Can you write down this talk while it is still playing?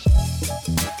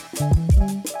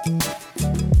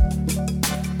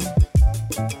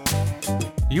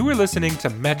You are listening to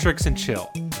Metrics and Chill,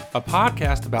 a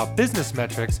podcast about business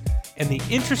metrics and the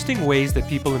interesting ways that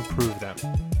people improve them.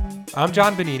 I'm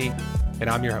John Bonini, and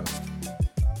I'm your host.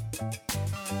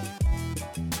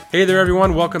 Hey there,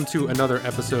 everyone. Welcome to another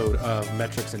episode of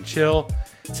Metrics and Chill.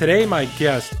 Today, my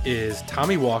guest is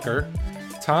Tommy Walker.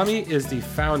 Tommy is the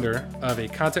founder of a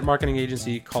content marketing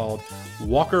agency called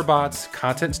WalkerBots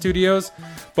Content Studios.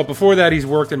 But before that, he's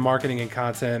worked in marketing and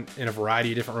content in a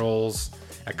variety of different roles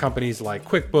at companies like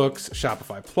QuickBooks,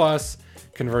 Shopify Plus,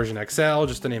 Conversion XL,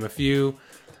 just to name a few.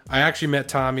 I actually met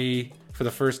Tommy for the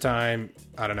first time,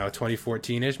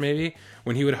 2014-ish maybe,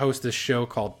 when he would host this show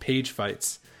called Page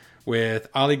Fights with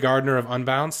Ollie Gardner of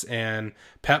Unbounce and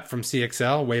Pep from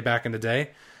CXL way back in the day.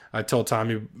 I told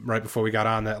Tommy right before we got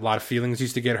on that a lot of feelings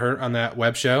used to get hurt on that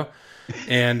web show.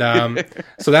 And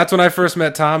so that's when I first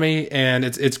met Tommy, and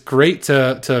it's great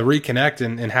to reconnect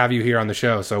and have you here on the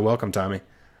show. So welcome, Tommy.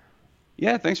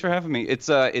 Yeah, thanks for having me. It's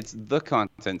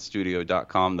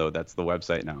thecontentstudio.com though. That's the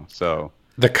website now. So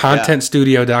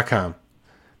thecontentstudio.com.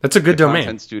 That's a good domain.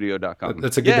 Thecontentstudio.com.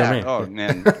 That's a good domain. Oh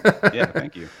man. Yeah,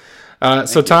 thank you.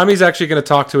 So Tommy's actually going to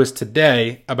talk to us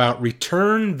today about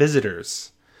return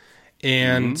visitors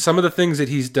and some of the things that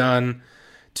he's done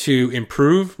to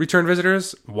improve return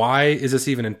visitors. Why is this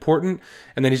even important?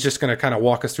 And then he's just going to kind of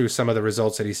walk us through some of the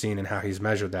results that he's seen and how he's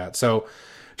measured that. So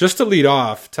just to lead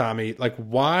off, Tommy,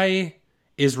 why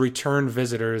is return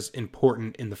visitors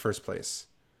important in the first place?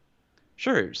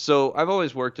 Sure. So I've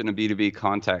always worked in a B2B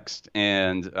context,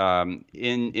 and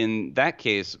in that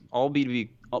case,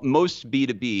 most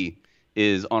B2B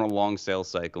is on a long sales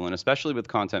cycle, and especially with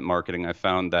content marketing, I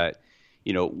found that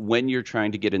when you're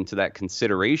trying to get into that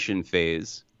consideration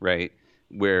phase, right,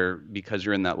 where because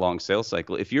you're in that long sales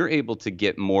cycle, if you're able to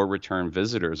get more return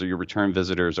visitors, or your return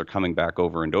visitors are coming back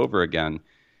over and over again,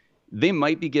 they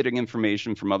might be getting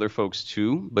information from other folks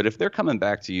too, but if they're coming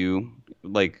back to you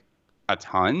like a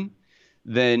ton,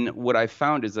 then what I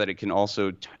found is that it can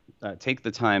also take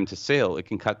the time to sale. It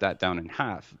can cut that down in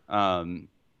half. And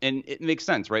it makes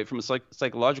sense, right? From a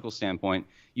psychological standpoint,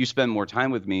 you spend more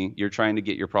time with me. You're trying to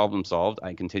get your problem solved.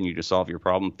 I continue to solve your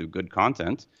problem through good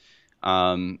content.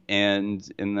 And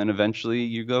then eventually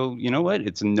you go, you know what?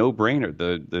 It's a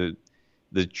no-brainer.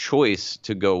 The choice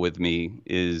to go with me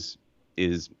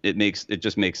it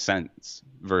just makes sense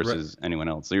versus anyone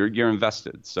else. So you're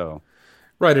invested. So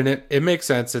right, and it makes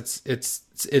sense.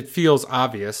 It feels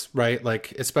obvious, right?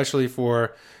 Like especially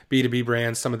for B2B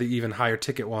brands, some of the even higher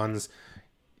ticket ones,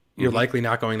 you're likely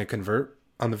not going to convert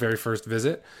on the very first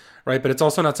visit, right? But it's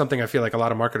also not something I feel like a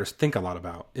lot of marketers think a lot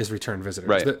about is return visitors.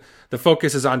 Right. The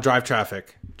focus is on drive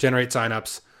traffic, generate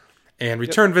signups, and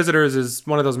return visitors is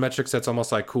one of those metrics that's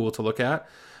almost like cool to look at.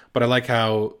 But I like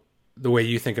how the way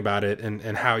you think about it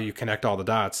and how you connect all the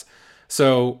dots.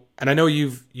 So, and I know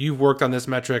you've worked on this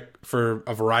metric for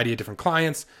a variety of different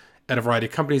clients at a variety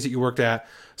of companies that you worked at.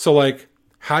 So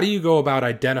how do you go about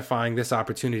identifying this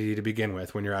opportunity to begin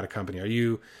with when you're at a company? Are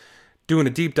you doing a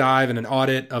deep dive and an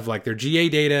audit of their GA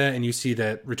data and you see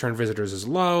that return visitors is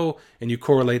low and you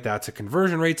correlate that to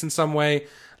conversion rates in some way?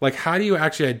 How do you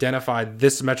actually identify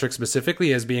this metric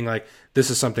specifically as being this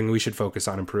is something we should focus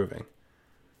on improving?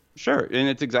 Sure. And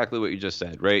it's exactly what you just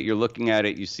said, right? You're looking at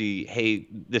it, you see, hey,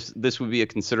 this would be a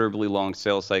considerably long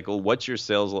sales cycle. What's your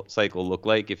sales cycle look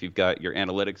like if you've got your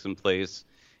analytics in place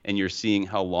and you're seeing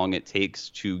how long it takes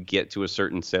to get to a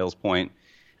certain sales point?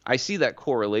 I see that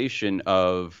correlation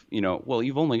of,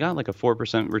 you've only got a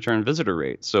 4% return visitor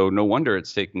rate. So no wonder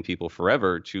it's taking people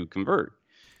forever to convert.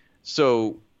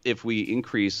 So if we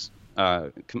increase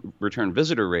return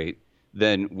visitor rate,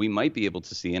 then we might be able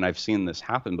to see, and I've seen this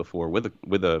happen before with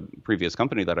a previous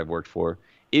company that I've worked for,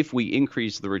 if we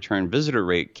increase the return visitor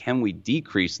rate, can we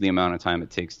decrease the amount of time it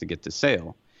takes to get to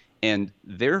sale? And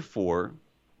therefore,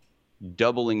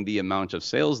 doubling the amount of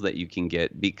sales that you can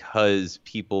get because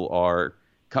people are,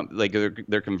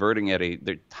 they're converting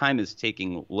their time is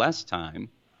taking less time,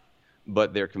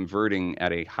 but they're converting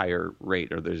at a higher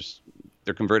rate, or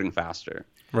they're converting faster.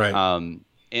 Right.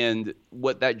 And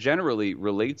what that generally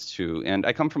relates to, and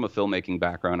I come from a filmmaking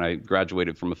background. I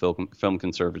graduated from a film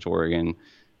conservatory and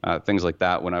things like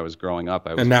that when I was growing up.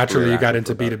 And naturally, you got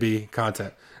into B2B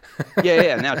content.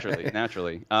 Yeah,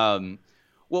 naturally.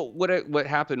 Well, what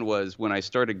happened was when I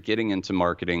started getting into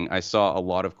marketing, I saw a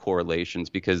lot of correlations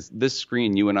because this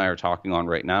screen you and I are talking on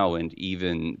right now, and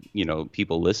even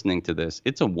people listening to this,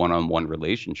 it's a one-on-one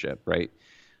relationship, right?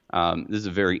 This is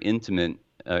a very intimate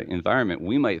environment.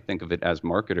 We might think of it as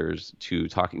marketers to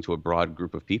talking to a broad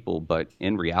group of people, but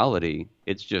in reality,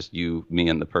 it's just you, me,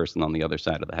 and the person on the other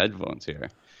side of the headphones here.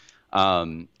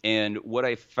 And what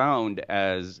I found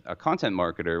as a content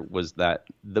marketer was that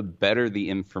the better the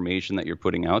information that you're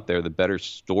putting out there, the better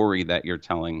story that you're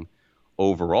telling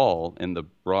overall in the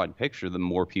broad picture, the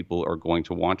more people are going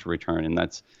to want to return. And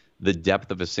that's the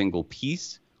depth of a single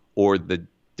piece or the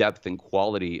depth and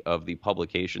quality of the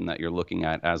publication that you're looking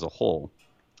at as a whole.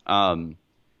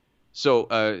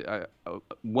 So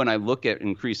when I look at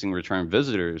increasing return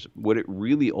visitors, what it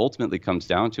really ultimately comes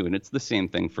down to, and it's the same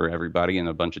thing for everybody in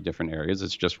a bunch of different areas,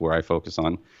 it's just where I focus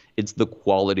on, it's the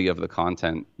quality of the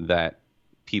content that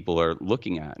people are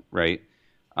looking at, right?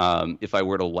 If I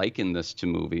were to liken this to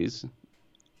movies,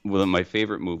 one of my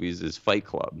favorite movies is Fight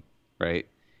Club, right?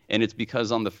 And it's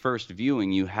because on the first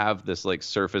viewing, you have this like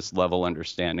surface level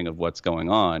understanding of what's going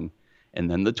on. And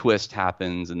then the twist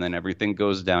happens and then everything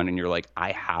goes down and you're like,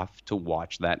 I have to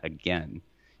watch that again.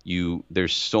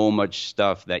 There's so much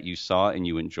stuff that you saw and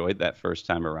you enjoyed that first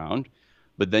time around,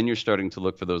 but then you're starting to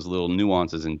look for those little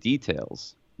nuances and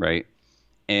details, right?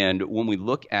 And when we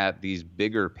look at these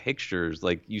bigger pictures,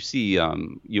 like you see,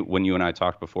 when you and I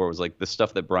talked before, it was like the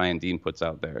stuff that Brian Dean puts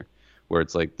out there, where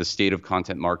it's like the state of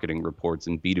content marketing reports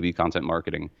and B2B content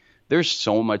marketing. There's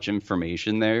so much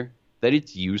information there that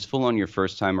it's useful on your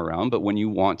first time around, but when you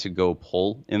want to go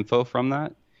pull info from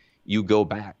that, you go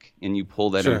back and you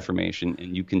pull that information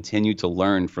and you continue to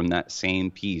learn from that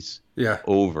same piece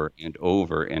over and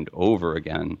over and over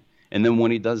again. And then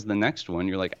when he does the next one,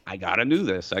 you're like, I got to do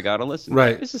this. I got to listen.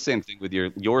 Right. It's the same thing with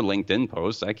your LinkedIn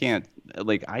posts. I can't,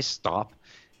 like, I stop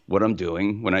what I'm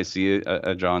doing when I see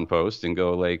a John post and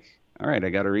go like, all right, I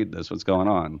got to read this. What's going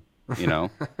on? You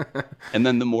know? And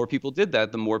then the more people did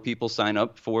that, the more people sign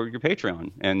up for your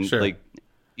Patreon. And like,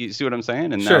 you see what I'm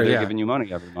saying? And now they're giving you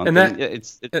money every month. And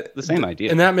it's the same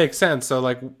idea. And that makes sense. So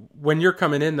like when you're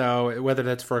coming in though, whether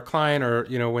that's for a client or,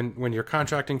 you know, when you're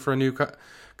contracting for a new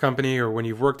company or when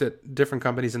you've worked at different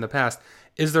companies in the past,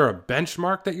 is there a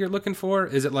benchmark that you're looking for?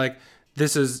 Is it like,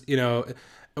 this is, you know,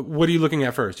 what are you looking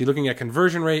at first? You're looking at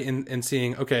conversion rate and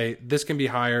seeing, okay, this can be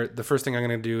higher. The first thing I'm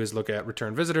going to do is look at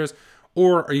return visitors.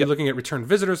 Or are you looking at return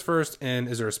visitors first? And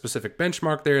is there a specific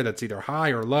benchmark there that's either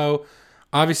high or low?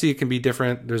 Obviously, it can be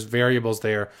different. There's variables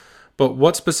there. But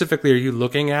what specifically are you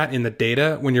looking at in the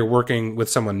data when you're working with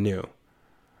someone new?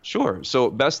 Sure. So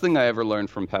best thing I ever learned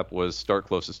from Pep was start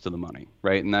closest to the money,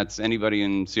 right? And that's anybody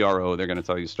in CRO, they're going to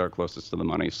tell you start closest to the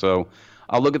money. So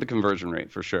I'll look at the conversion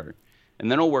rate for sure. And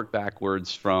then I'll work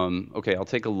backwards from, okay, I'll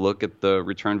take a look at the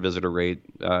return visitor rate,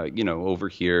 over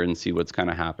here and see what's kind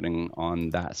of happening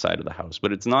on that side of the house.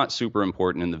 But it's not super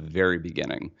important in the very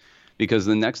beginning because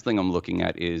the next thing I'm looking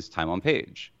at is time on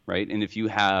page, right? And if you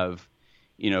have,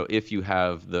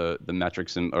 the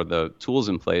metrics or the tools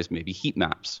in place, maybe heat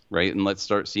maps, right? And let's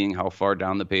start seeing how far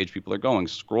down the page people are going,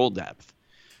 scroll depth.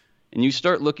 And you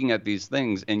start looking at these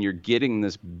things and you're getting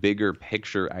this bigger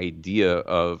picture idea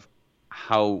of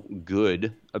how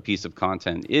good a piece of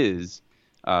content is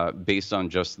based on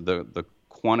just the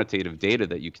quantitative data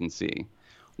that you can see.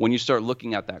 When you start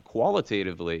looking at that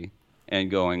qualitatively and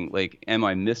going like, am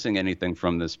I missing anything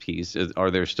from this piece?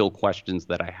 Are there still questions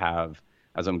that I have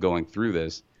as I'm going through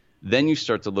this? Then you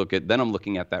start to then I'm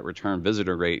looking at that return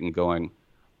visitor rate and going,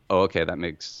 oh, okay,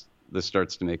 this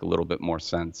starts to make a little bit more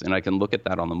sense. And I can look at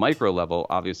that on the micro level,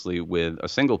 obviously with a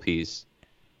single piece,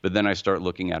 but then I start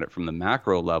looking at it from the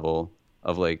macro level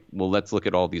of like, well, let's look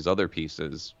at all these other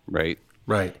pieces, right?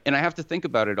 Right. And I have to think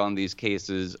about it on these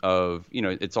cases of,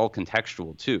 it's all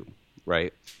contextual too,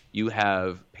 right? You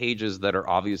have pages that are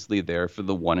obviously there for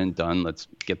the one and done. Let's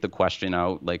get the question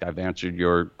out. Like I've answered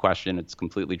your question. It's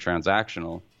completely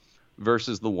transactional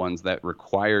versus the ones that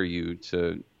require you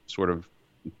to sort of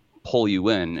pull you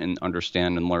in and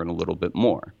understand and learn a little bit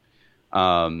more.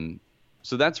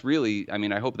 So that's really,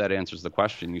 I hope that answers the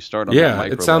question. You start on the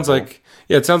micro it sounds level, like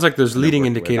it sounds like there's leading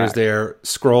indicators there,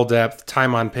 scroll depth,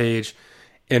 time on page.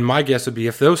 And my guess would be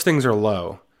if those things are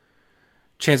low,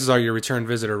 chances are your return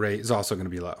visitor rate is also going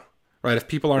to be low, right? If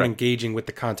people aren't engaging with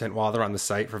the content while they're on the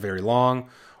site for very long,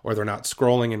 or they're not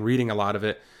scrolling and reading a lot of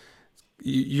it,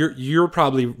 you're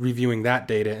probably reviewing that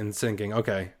data and thinking,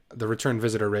 okay, the return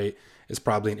visitor rate is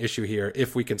probably an issue here.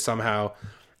 If we can somehow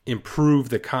improve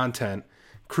the content,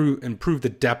 improve the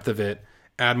depth of it,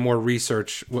 add more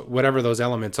research, whatever those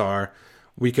elements are,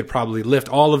 we could probably lift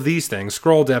all of these things,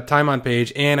 scroll depth, time on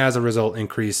page, and as a result,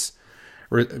 increase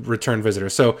return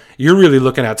visitors. So you're really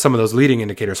looking at some of those leading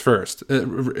indicators first.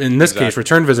 In this case,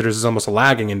 return visitors is almost a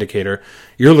lagging indicator.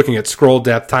 You're looking at scroll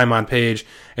depth, time on page,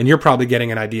 and you're probably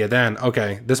getting an idea then,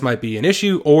 okay, this might be an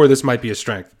issue or this might be a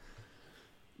strength.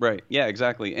 Right. Yeah,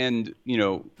 exactly. And,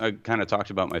 I kind of talked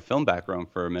about my film background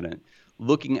for a minute.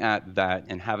 looking at that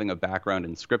and having a background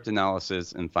in script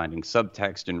analysis and finding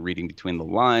subtext and reading between the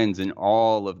lines and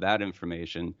all of that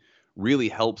information really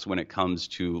helps when it comes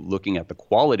to looking at the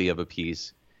quality of a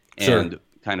piece and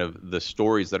kind of the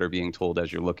stories that are being told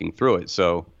as you're looking through it.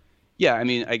 So, yeah, I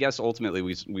mean, I guess ultimately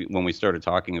we when we started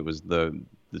talking, it was the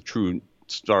true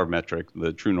star metric,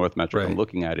 the true north metric I'm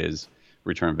looking at is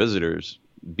return visitors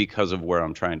because of where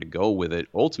I'm trying to go with it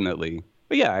ultimately.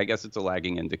 But yeah, I guess it's a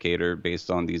lagging indicator based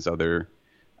on these other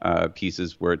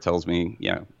pieces where it tells me,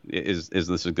 is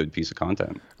this a good piece of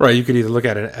content? Right. You could either look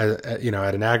at it as,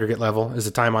 at an aggregate level. Is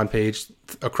the time on page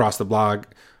across the blog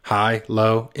high,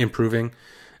 low, improving?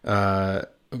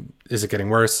 Is it getting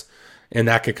worse? And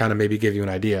that could kind of maybe give you an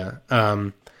idea.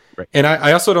 And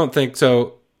I also don't think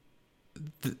so.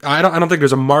 I don't think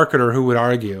there's a marketer who would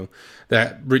argue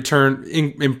that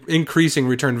increasing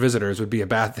return visitors would be a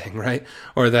bad thing, right?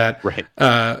 Or that,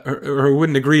 or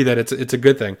wouldn't agree that it's a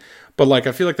good thing. But like,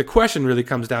 I feel like the question really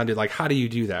comes down to like, how do you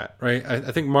do that, right?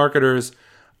 I think marketers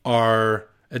are,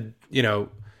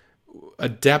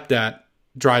 adept at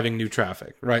driving new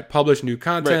traffic, right? Publish new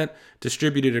content,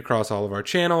 distribute it across all of our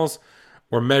channels.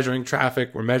 We're measuring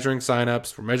traffic, we're measuring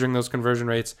signups, we're measuring those conversion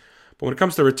rates. But when it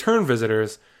comes to return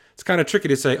visitors, it's kind of tricky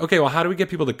to say, okay, well, how do we get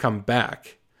people to come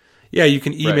back? Yeah, you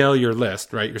can email your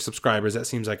list, right? Your subscribers. That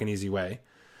seems like an easy way.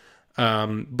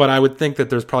 But I would think that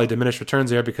there's probably diminished returns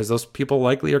there because those people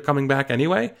likely are coming back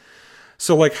anyway.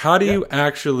 So like, how do you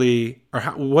actually,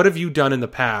 what have you done in the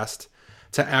past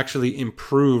to actually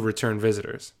improve return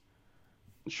visitors?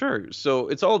 Sure. So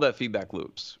it's all about feedback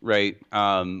loops, right?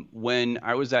 When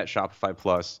I was at Shopify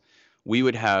Plus, we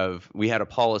had a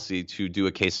policy to do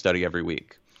a case study every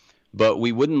week. But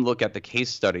we wouldn't look at the case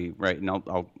study, right? And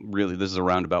I'll really, this is a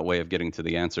roundabout way of getting to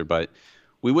the answer, but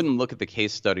we wouldn't look at the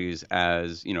case studies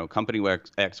as, company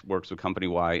X works with company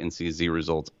Y and sees Z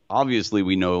results. Obviously,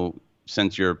 we know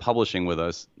since you're publishing with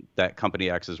us that company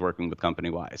X is working with company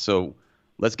Y. So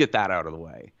let's get that out of the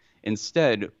way.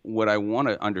 Instead, what I want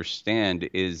to understand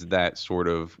is that sort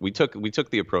of, we took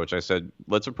the approach. I said,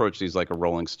 let's approach these like a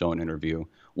Rolling Stone interview.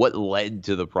 What led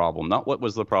to the problem? Not what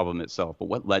was the problem itself, but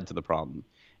what led to the problem?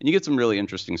 And you get some really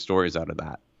interesting stories out of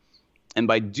that. And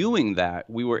by doing that,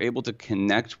 we were able to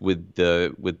connect with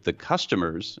the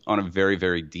customers on a very,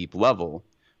 very deep level,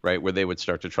 right? Where they would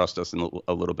start to trust us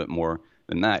a little bit more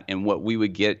than that. And what we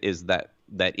would get is that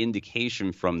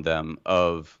indication from them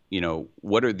of,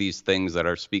 what are these things that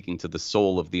are speaking to the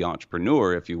soul of the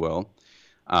entrepreneur, if you will.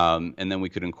 And then we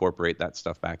could incorporate that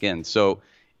stuff back in. So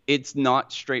it's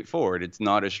not straightforward. It's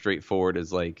not as straightforward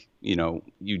as like, you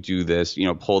do this,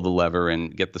 pull the lever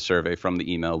and get the survey from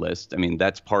the email list. I mean,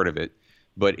 that's part of it,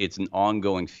 but it's an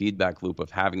ongoing feedback loop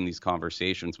of having these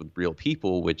conversations with real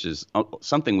people, which is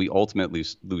something we ultimately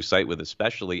lose sight with,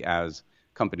 especially as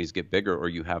companies get bigger or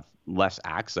you have less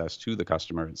access to the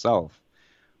customer itself.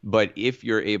 But if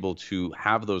you're able to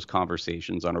have those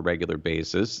conversations on a regular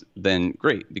basis, then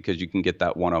great, because you can get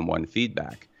that one-on-one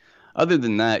feedback. Other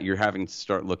than that, you're having to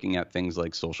start looking at things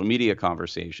like social media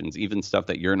conversations, even stuff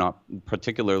that you're not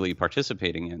particularly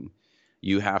participating in.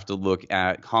 You have to look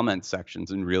at comment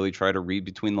sections and really try to read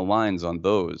between the lines on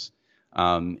those,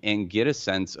 and get a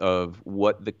sense of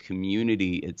what the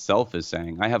community itself is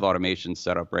saying. I have automations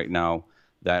set up right now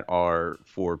that are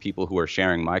for people who are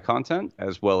sharing my content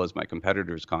as well as my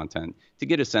competitors' content to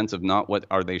get a sense of not what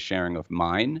are they sharing of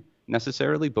mine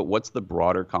necessarily, but what's the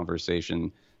broader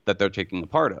conversation that they're taking a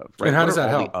part of, right? And how does that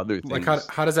help? Other things? Like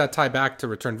how does that tie back to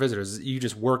return visitors? You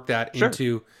just work that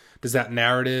into, does that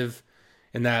narrative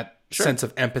and that sense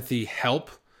of empathy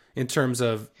help in terms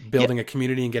of building a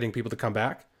community and getting people to come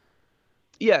back?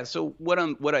 Yeah. So what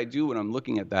I do when I'm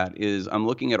looking at that is I'm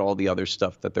looking at all the other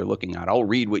stuff that they're looking at. I'll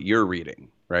read what you're reading,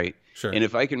 right? Sure. And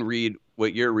if I can read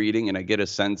what you're reading and I get a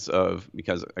sense of,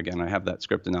 because again, I have that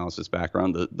script analysis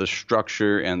background, the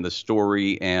structure and the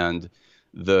story and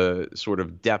the sort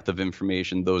of depth of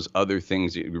information, those other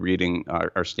things that you're reading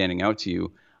are standing out to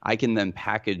you, I can then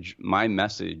package my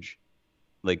message,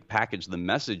 like package the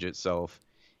message itself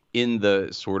in the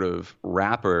sort of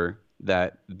wrapper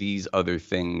that these other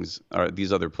things are,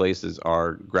 these other places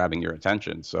are grabbing your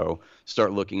attention. So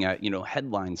start looking at,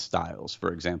 headline styles,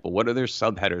 for example. What are their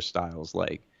subheader styles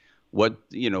like?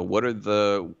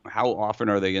 How often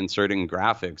are they inserting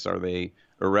graphics? Are they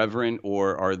irreverent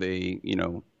or are they,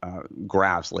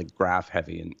 graphs, like graph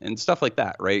heavy and stuff like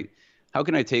that, right? How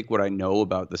can I take what I know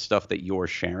about the stuff that you're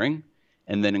sharing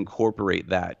and then incorporate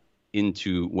that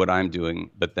into what I'm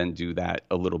doing, but then do that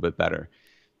a little bit better?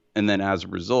 And then as a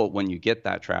result, when you get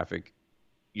that traffic,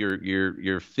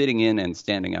 you're fitting in and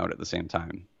standing out at the same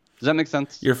time. Does that make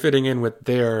sense? You're fitting in with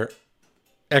their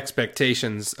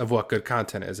expectations of what good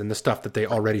content is and the stuff that they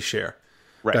already share.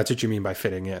 Right. That's what you mean by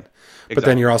fitting in. Exactly. But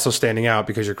then you're also standing out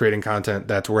because you're creating content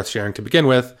that's worth sharing to begin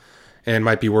with and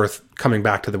might be worth coming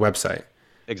back to the website.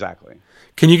 Exactly.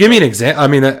 Can you give me an example? I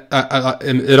mean,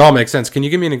 it all makes sense. Can you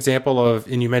give me an example of,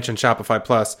 and you mentioned Shopify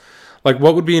Plus, like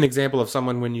what would be an example of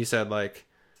someone when you said like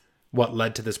what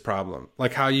led to this problem?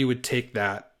 Like how you would take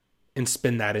that and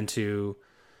spin that into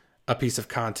a piece of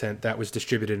content that was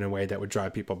distributed in a way that would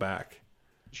drive people back.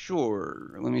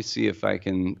 Sure. Let me see if I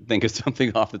can think of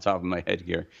something off the top of my head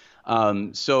here.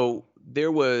 So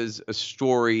there was a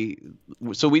story.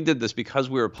 So we did this because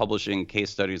we were publishing case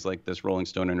studies like this, Rolling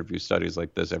Stone interview studies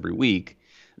like this every week.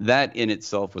 That in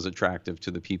itself was attractive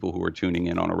to the people who were tuning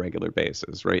in on a regular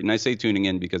basis, right? And I say tuning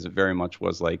in because it very much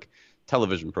was like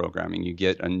television programming. You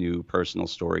get a new personal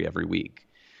story every week.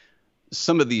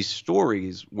 Some of these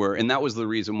stories were, and that was the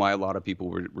reason why a lot of people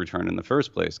would return in the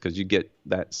first place, because you get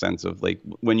that sense of like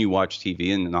when you watch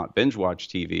TV and not binge watch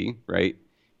TV, right?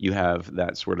 You have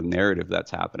that sort of narrative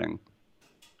that's happening.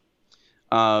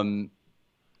 Let's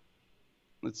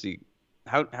see,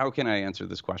 how can I answer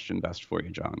this question best for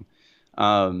you, John?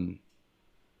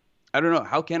 I don't know.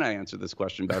 How can I answer this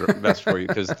question best for you?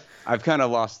 Because I've kind of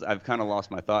lost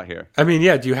my thought here. I mean,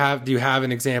 yeah. Do you have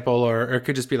an example, or it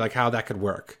could just be like how that could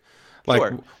work? Like,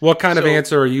 Sure. What kind of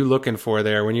answer are you looking for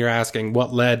there when you're asking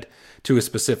what led to a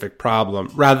specific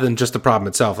problem, rather than just the problem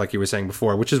itself, like you were saying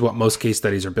before, which is what most case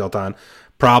studies are built on: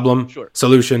 problem, Sure.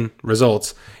 solution,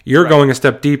 results. You're Right. going a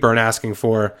step deeper and asking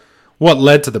for what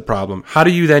led to the problem. How do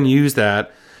you then use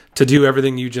that to do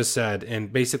everything you just said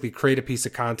and basically create a piece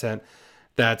of content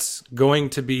that's going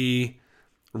to be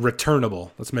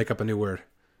returnable? Let's make up a new word.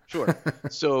 Sure.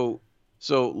 So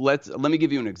let me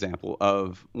give you an example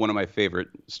of one of my favorite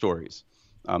stories.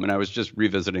 And I was just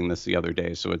revisiting this the other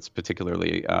day, so it's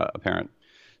particularly apparent.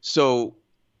 So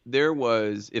there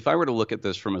was, if I were to look at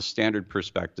this from a standard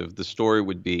perspective, the story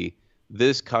would be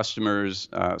this customer's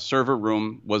server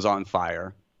room was on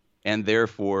fire, and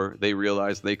therefore they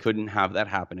realized they couldn't have that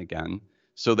happen again.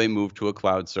 So they moved to a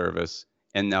cloud service,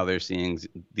 and now they're seeing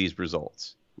these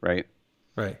results, right?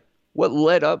 Right. What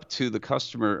led up to the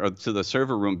customer or to the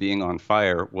server room being on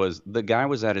fire was the guy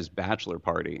was at his bachelor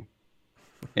party,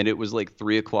 and it was like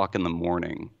 3:00 in the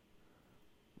morning,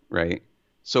 right?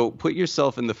 So put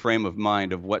yourself in the frame of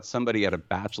mind of what somebody at a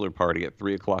bachelor party at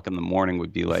 3:00 in the morning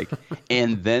would be like,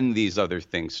 and then these other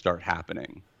things start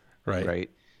happening, Right. right?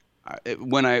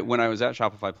 When I was at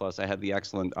Shopify Plus, I had the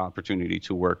excellent opportunity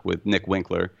to work with Nick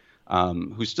Winkler,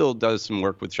 who still does some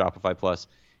work with Shopify Plus.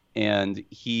 And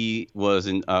he was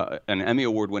an Emmy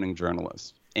Award-winning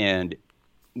journalist. And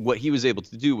what he was able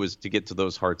to do was to get to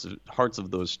those hearts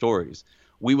of those stories.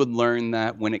 We would learn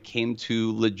that when it came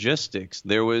to logistics,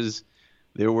 there were,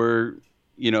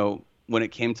 when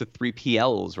it came to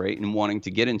 3PLs, right, and wanting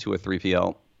to get into a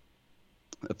 3PL,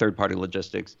 a third-party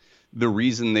logistics, the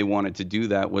reason they wanted to do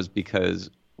that was because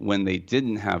when they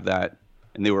didn't have that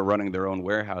and they were running their own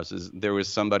warehouses, there was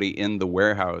somebody in the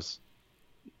warehouse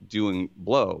doing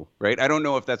blow, right? I don't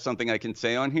know if that's something I can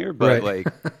say on here, but Right.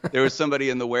 like there was somebody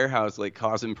in the warehouse like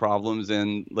causing problems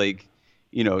and like,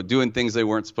 doing things they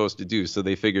weren't supposed to do. So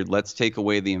they figured, let's take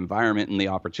away the environment and the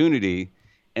opportunity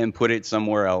and put it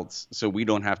somewhere else so we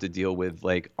don't have to deal with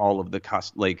like all of the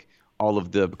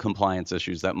compliance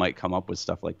issues that might come up with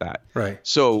stuff like that. Right.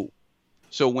 So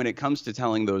when it comes to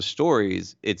telling those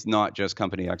stories, it's not just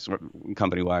company X,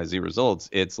 company Y, Z results.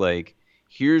 It's like,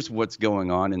 here's what's going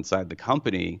on inside the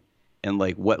company and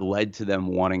like what led to them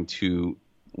wanting to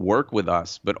work with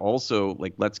us, but also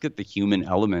like, let's get the human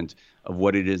element of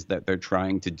what it is that they're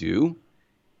trying to do.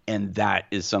 And that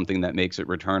is something that makes it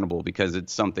returnable, because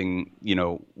it's something,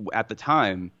 at the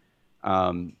time,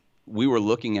 we were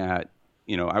looking at,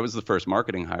 I was the first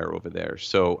marketing hire over there.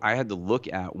 So I had to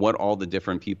look at what all the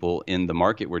different people in the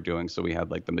market were doing. So we had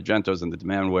like the Magentos and the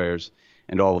Demandwares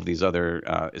and all of these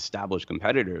other established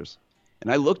competitors.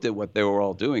 And I looked at what they were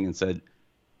all doing and said,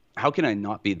 how can I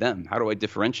not be them? How do I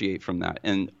differentiate from that?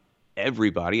 And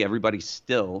everybody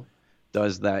still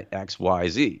does that X, Y,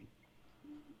 Z.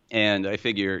 And I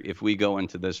figure if we go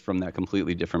into this from that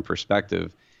completely different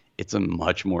perspective, it's a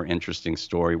much more interesting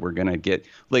story. We're going to get,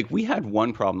 like, we had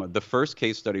one problem. The first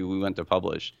case study we went to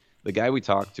publish, the guy we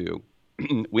talked to,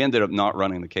 we ended up not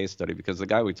running the case study because the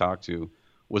guy we talked to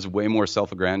was way more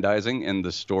self-aggrandizing in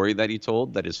the story that he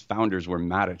told, that his founders were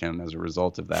mad at him as a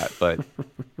result of that. But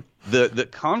the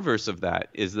converse of that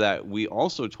is that we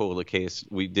also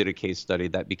we did a case study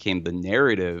that became the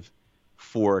narrative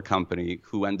for a company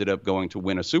who ended up going to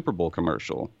win a Super Bowl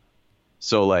commercial.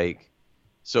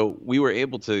 So we were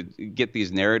able to get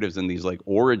these narratives and these like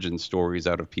origin stories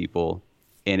out of people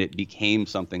and it became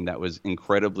something that was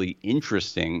incredibly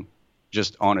interesting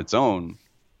just on its own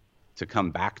to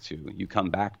come back to. You come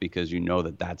back because you know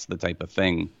that that's the type of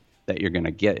thing that you're going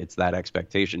to get. It's that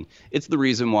expectation. It's the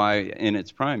reason why in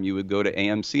its prime you would go to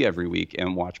AMC every week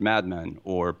and watch Mad Men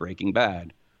or Breaking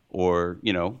Bad or,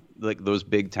 you know, like those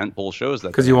big tentpole shows.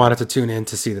 Because you wanted to tune in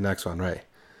to see the next one, right?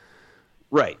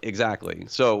 Right, exactly.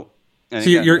 So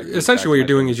again, you're essentially what you're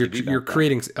doing is you're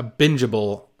creating a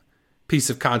bingeable piece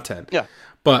of content. Yeah.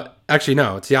 But actually,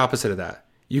 no, it's the opposite of that.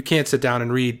 You can't sit down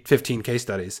and read 15 case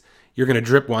studies. You're going to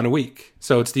drip one a week.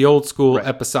 So it's the old school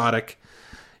episodic,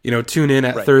 you know, tune in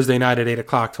at Thursday night at 8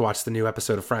 o'clock to watch the new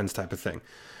episode of Friends type of thing.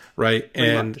 Right.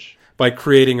 And by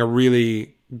creating a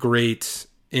really great,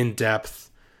 in-depth,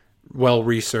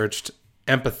 well-researched,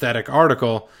 empathetic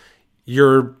article,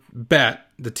 your bet,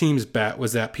 the team's bet,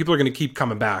 was that people are going to keep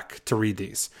coming back to read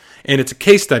these. And it's a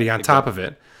case study on top of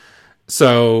it.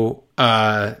 So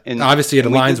and obviously it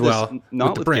aligns well not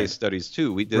with the brand. Case studies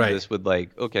too. We did this with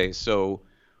like, okay, so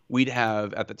we'd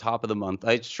have at the top of the month,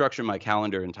 I structure my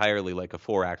calendar entirely like a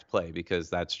 4-act play because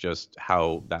that's just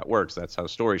how that works. That's how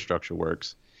story structure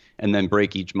works. And then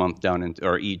break each month down into,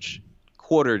 or each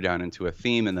quarter down into a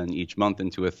theme, and then each month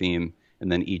into a theme,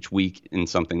 and then each week in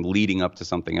something leading up to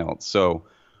something else. So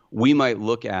we might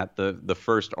look at the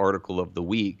first article of the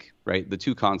week, right? The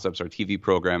two concepts are TV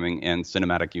programming and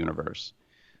cinematic universe.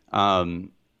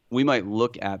 We might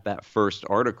look at that first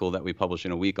article that we publish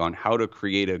in a week on how to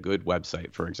create a good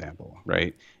website, for example,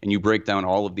 right? And you break down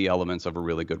all of the elements of a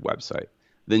really good website.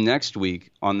 The next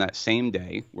week, on that same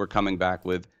day, we're coming back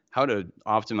with how to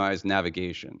optimize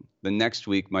navigation. The next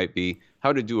week might be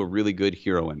how to do a really good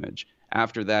hero image.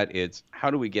 After that, it's how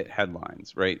do we get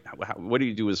headlines, right? What do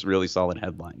you do with really solid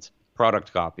headlines?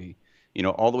 Product copy, you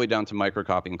know, all the way down to micro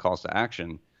copy and calls to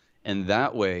action. And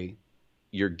that way,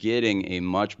 you're getting a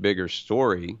much bigger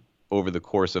story over the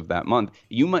course of that month.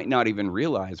 You might not even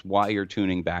realize why you're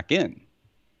tuning back in,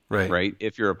 right?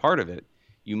 If you're a part of it,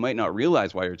 you might not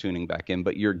realize why you're tuning back in,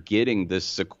 but you're getting this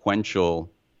sequential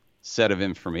set of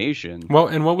information. Well,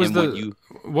 and what was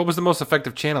the most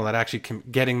effective channel at actually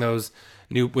getting those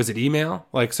new? Was it email?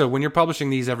 Like, so when you're publishing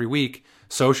these every week,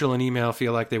 social and email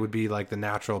feel like they would be like the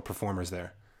natural performers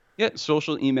there. Yeah,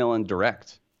 social, email, and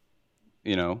direct.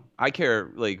 You know, I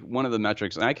care, like, one of the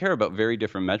metrics, and I care about very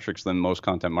different metrics than most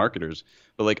content marketers,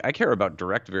 but like I care about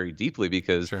direct very deeply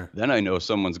because then I know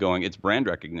someone's going, it's brand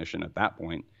recognition at that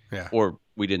point. Yeah. Or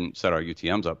we didn't set our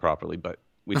UTMs up properly, but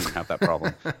we didn't have that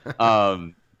problem.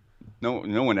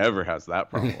 No one ever has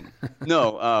that problem.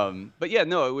 But yeah,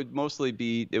 no, it would mostly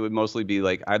be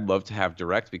like, I'd love to have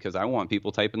direct because I want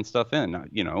people typing stuff in,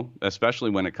 you know,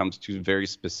 especially when it comes to very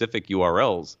specific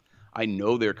URLs. I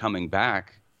know they're coming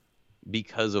back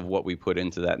because of what we put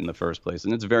into that in the first place.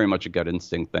 And it's very much a gut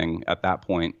instinct thing at that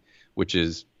point, which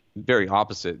is very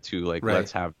opposite to like,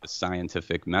 let's have a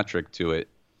scientific metric to it.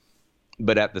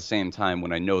 But at the same time,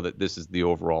 when I know that this is the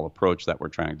overall approach that we're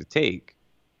trying to take,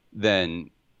 then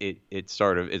it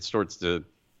starts to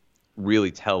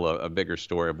really tell a bigger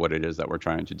story of what it is that we're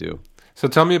trying to do. So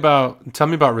tell me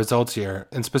about results here.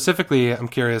 And specifically, I'm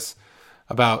curious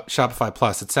about Shopify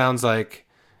Plus. It sounds like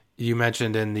you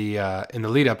mentioned in the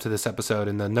lead up to this episode,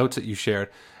 in the notes that you shared,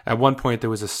 at one point there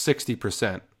was a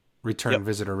 60% return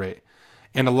visitor rate.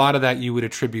 And a lot of that you would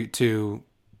attribute to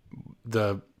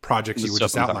the projects you were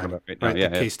just outlining, right? The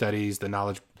case studies, the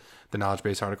knowledge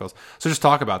base articles. So just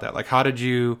talk about that. Like, how did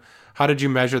you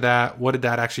measure that? What did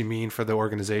that actually mean for the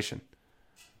organization?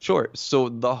 Sure. So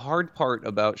the hard part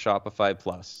about Shopify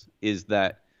Plus is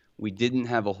that we didn't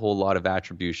have a whole lot of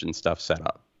attribution stuff set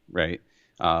up, right?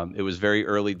 It was very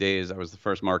early days. I was the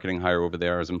first marketing hire over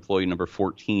there. I was employee number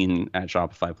 14 at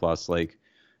Shopify Plus. Like,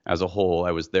 as a whole,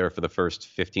 I was there for the first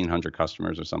 1,500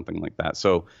 customers or something like that.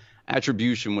 So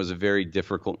attribution was a very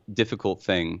difficult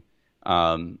thing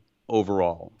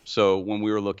overall. So when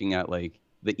we were looking at like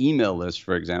the email list,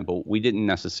 for example, we didn't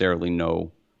necessarily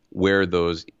know where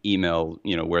those email,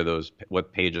 you know,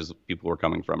 what pages people were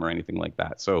coming from or anything like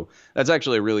that. So that's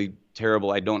actually a really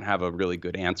terrible, I don't have a really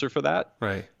good answer for that.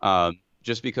 Right.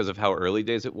 Just because of how early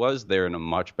days it was. They're in a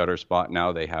much better spot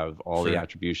now. They have all the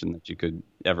attribution that you could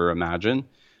ever imagine.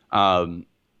 But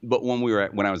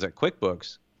when I was at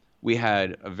QuickBooks, we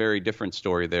had a very different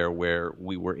story there where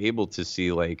we were able to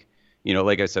see, like, you know,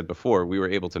 like I said before, we were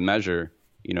able to measure,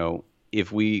 you know,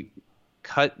 if we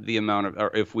cut the amount of,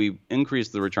 or if we increase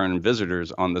the return in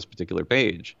visitors on this particular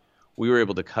page, we were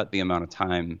able to cut the amount of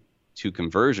time to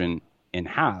conversion in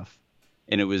half.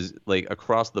 And it was like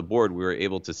across the board, we were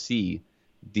able to see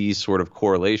these sort of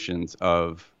correlations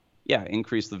of,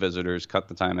 increase the visitors, cut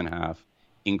the time in half,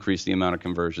 increase the amount of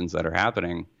conversions that are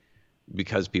happening.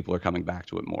 because people are coming back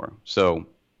to it more. So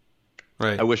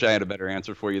Right. I wish I had a better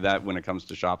answer for you that when it comes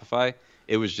to Shopify.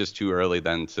 It was just too early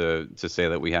then to say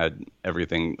that we had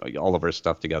everything, all of our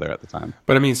stuff together at the time.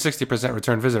 But I mean, 60%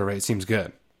 return visitor rate seems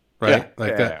good, right? Yeah,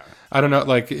 Like yeah, that. yeah. I don't know.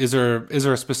 Like, is there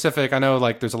a specific? I know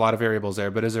like there's a lot of variables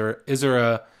there, but is there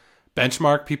a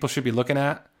benchmark people should be looking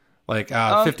at? Like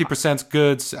 50%'s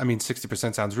good. I mean,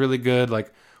 60% sounds really good.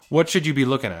 Like, what should you be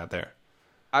looking at there?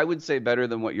 I would say better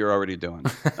than what you're already doing.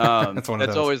 That's one of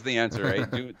That's those. always the answer, right?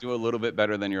 Do a little bit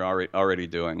better than you're already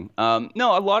doing.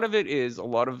 No, a lot of it is a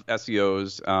lot of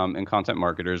SEOs and content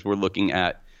marketers. We're looking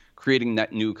at creating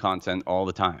that new content all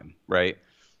the time, right?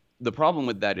 The problem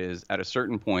with that is at a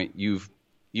certain point you've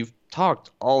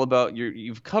talked all about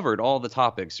you've covered all the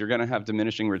topics. You're going to have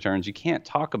diminishing returns. You can't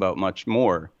talk about much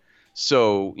more.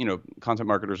 So, content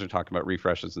marketers are talking about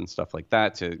refreshes and stuff like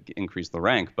that to increase the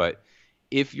rank, but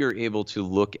if you're able to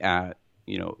look at,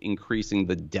 increasing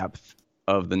the depth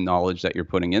of the knowledge that you're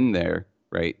putting in there,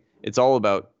 right? It's all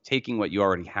about taking what you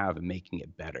already have and making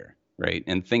it better, right?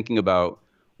 And thinking about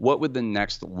what would the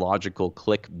next logical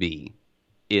click be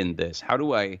in this? How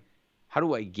do I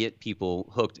get people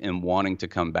hooked and wanting to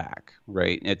come back,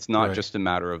 right? It's not Right. just a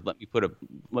matter of let me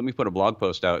put a blog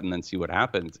post out and then see what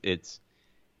happens. It's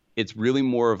really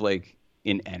more of like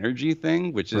an energy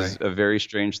thing, which is Right. a very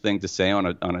strange thing to say on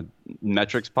a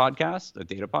metrics podcast, a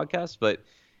data podcast, but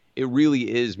it really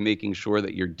is making sure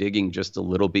that you're digging just a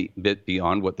little bit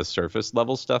beyond what the surface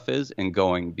level stuff is and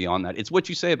going beyond that. It's what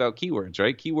you say about keywords,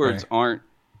 right? Keywords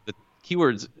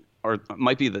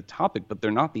might be the topic, but they're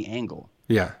not the angle.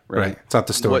 Yeah. Right. Right. It's not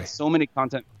the story. What so many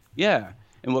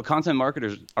and what content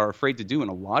marketers are afraid to do in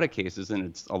a lot of cases,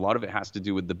 and a lot of it has to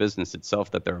do with the business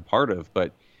itself that they're a part of,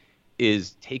 but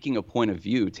is taking a point of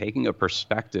view, taking a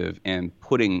perspective, and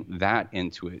putting that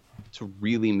into it to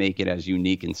really make it as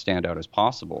unique and stand out as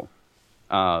possible.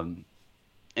 And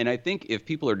I think if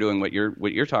people are doing what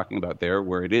you're talking about there,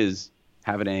 where it is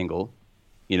have an angle,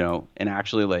 and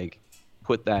actually like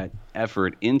put that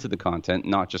effort into the content,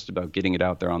 not just about getting it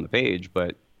out there on the page,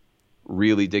 but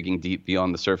really digging deep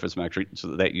beyond the surface metrics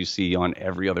that you see on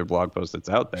every other blog post that's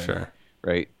out there. Sure.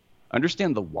 Right.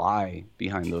 Understand the why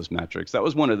behind those metrics. That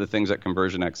was one of the things at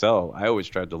Conversion XL I always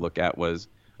tried to look at was,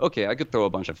 okay, I could throw a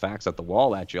bunch of facts at the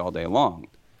wall at you all day long.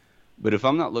 But if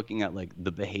I'm not looking at like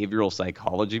the behavioral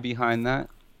psychology behind that,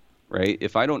 right?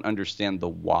 If I don't understand the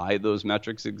why those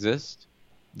metrics exist,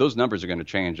 those numbers are going to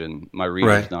change and my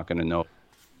reader's Right. not going to know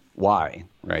why,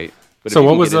 right? But So if you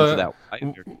what can was get into the that why,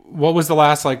 you're- what was the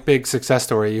last like big success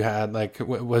story you had? Like,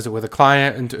 was it with a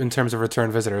client in terms of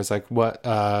return visitors? Like,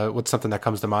 what's something that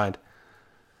comes to mind?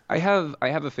 I have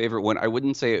a favorite one. I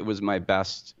wouldn't say it was my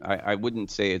best. I wouldn't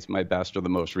say it's my best or the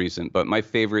most recent, but my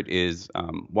favorite is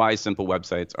why simple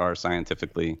websites are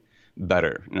scientifically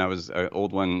better. And that was an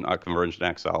old one, Conversion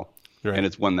XL, Right. and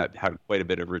it's one that had quite a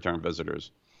bit of return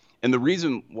visitors. And the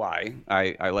reason why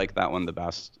I like that one the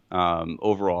best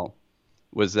overall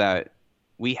was that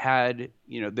we had,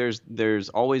 there's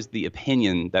always the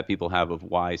opinion that people have of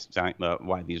why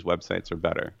these websites are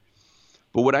better.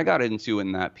 But what I got into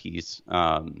in that piece,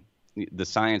 the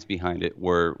science behind it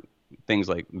were things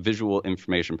like visual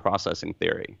information processing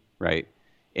theory, right?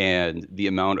 And the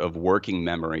amount of working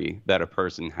memory that a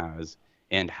person has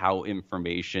and how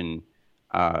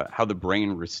how the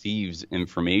brain receives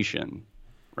information,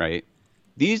 right?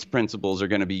 These principles are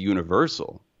going to be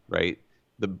universal, right?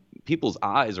 The people's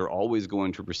eyes are always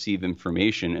going to receive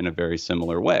information in a very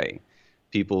similar way.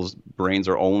 People's brains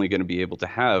are only going to be able to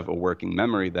have a working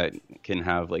memory that can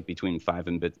have like between 5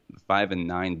 and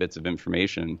 9 bits of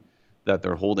information that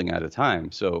they're holding at a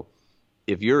time. So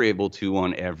if you're able to,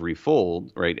 on every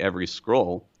fold, right, every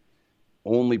scroll,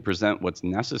 only present what's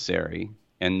necessary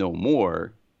and no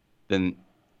more, then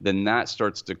that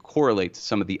starts to correlate to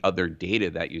some of the other data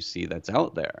that you see that's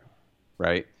out there,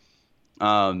 right?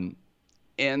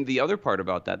 And the other part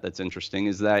about that's interesting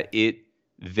is that it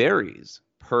varies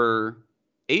per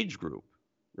age group,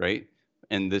 right?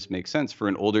 And this makes sense. For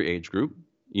an older age group,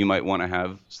 you might want to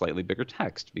have slightly bigger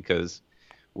text because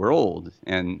we're old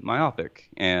and myopic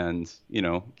and,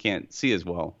 can't see as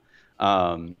well.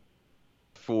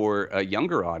 For a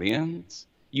younger audience,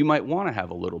 you might want to have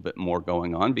a little bit more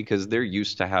going on because they're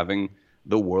used to having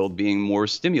the world being more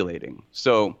stimulating.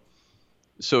 So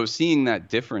seeing that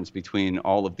difference between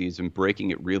all of these and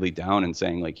breaking it really down and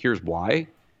saying like, here's why,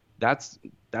 that's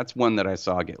one that I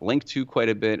saw get linked to quite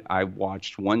a bit. I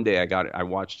watched one day, I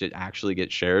watched it actually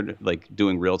get shared, like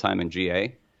doing real time in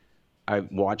GA. I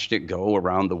watched it go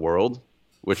around the world,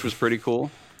 which was pretty cool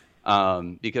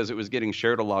because it was getting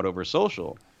shared a lot over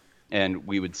social. and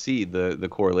we would see the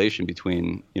correlation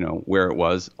between, where it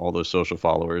was, all those social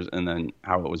followers, and then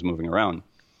how it was moving around.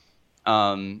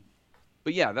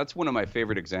 But yeah, that's one of my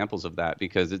favorite examples of that,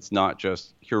 because it's not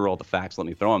just, here are all the facts, let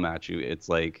me throw them at you. It's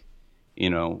like,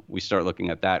 we start looking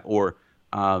at that. Or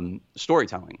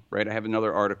storytelling, right? I have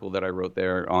another article that I wrote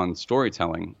there on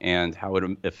storytelling and how it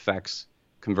affects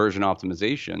conversion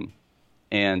optimization.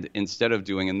 And instead of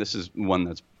doing, and this is one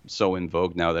that's so in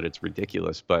vogue now that it's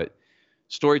ridiculous, but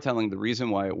storytelling, the reason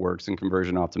why it works in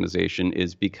conversion optimization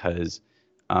is because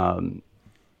when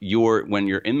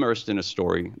you're immersed in a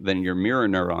story, then your mirror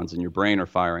neurons in your brain are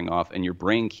firing off, and your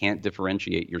brain can't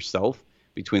differentiate yourself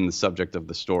between the subject of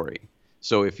the story.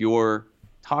 So if you're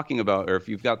talking about, or if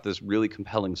you've got this really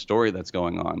compelling story that's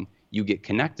going on, you get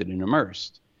connected and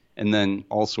immersed. And then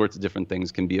all sorts of different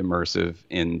things can be immersive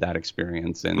in that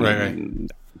experience, and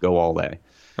go all day.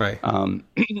 Right. And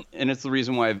it's the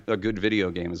reason why a good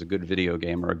video game is a good video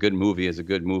game, or a good movie is a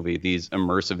good movie. These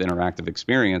immersive interactive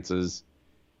experiences,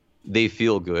 they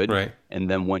feel good. Right. And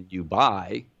then when you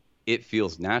buy, it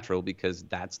feels natural, because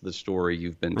that's the story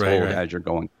you've been told as you're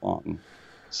going along.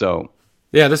 So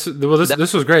yeah, this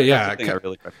was great. Yeah. I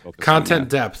really try to focus content on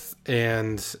depth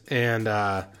and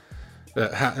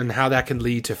how that can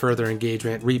lead to further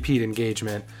engagement, repeat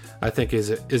engagement, I think is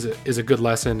a good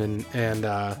lesson,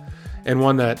 and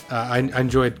one that I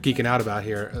enjoyed geeking out about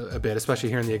here a bit, especially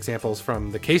hearing the examples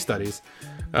from the case studies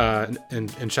in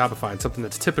Shopify, and something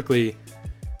that's typically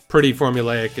pretty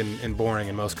formulaic and boring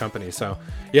in most companies. So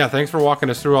yeah, thanks for walking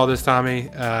us through all this, Tommy,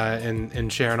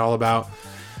 and sharing all about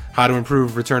how to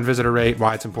improve return visitor rate,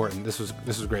 why it's important. This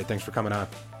was great. Thanks for coming on.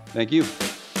 Thank you.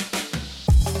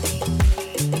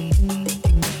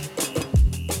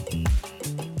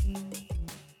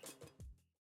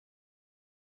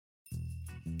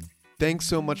 Thanks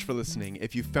so much for listening.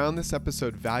 If you found this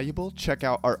episode valuable, check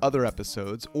out our other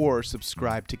episodes or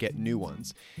subscribe to get new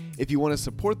ones. If you want to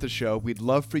support the show, we'd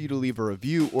love for you to leave a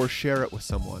review or share it with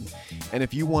someone. And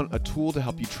if you want a tool to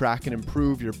help you track and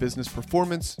improve your business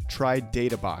performance, try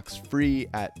DataBox, free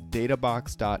at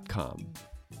databox.com.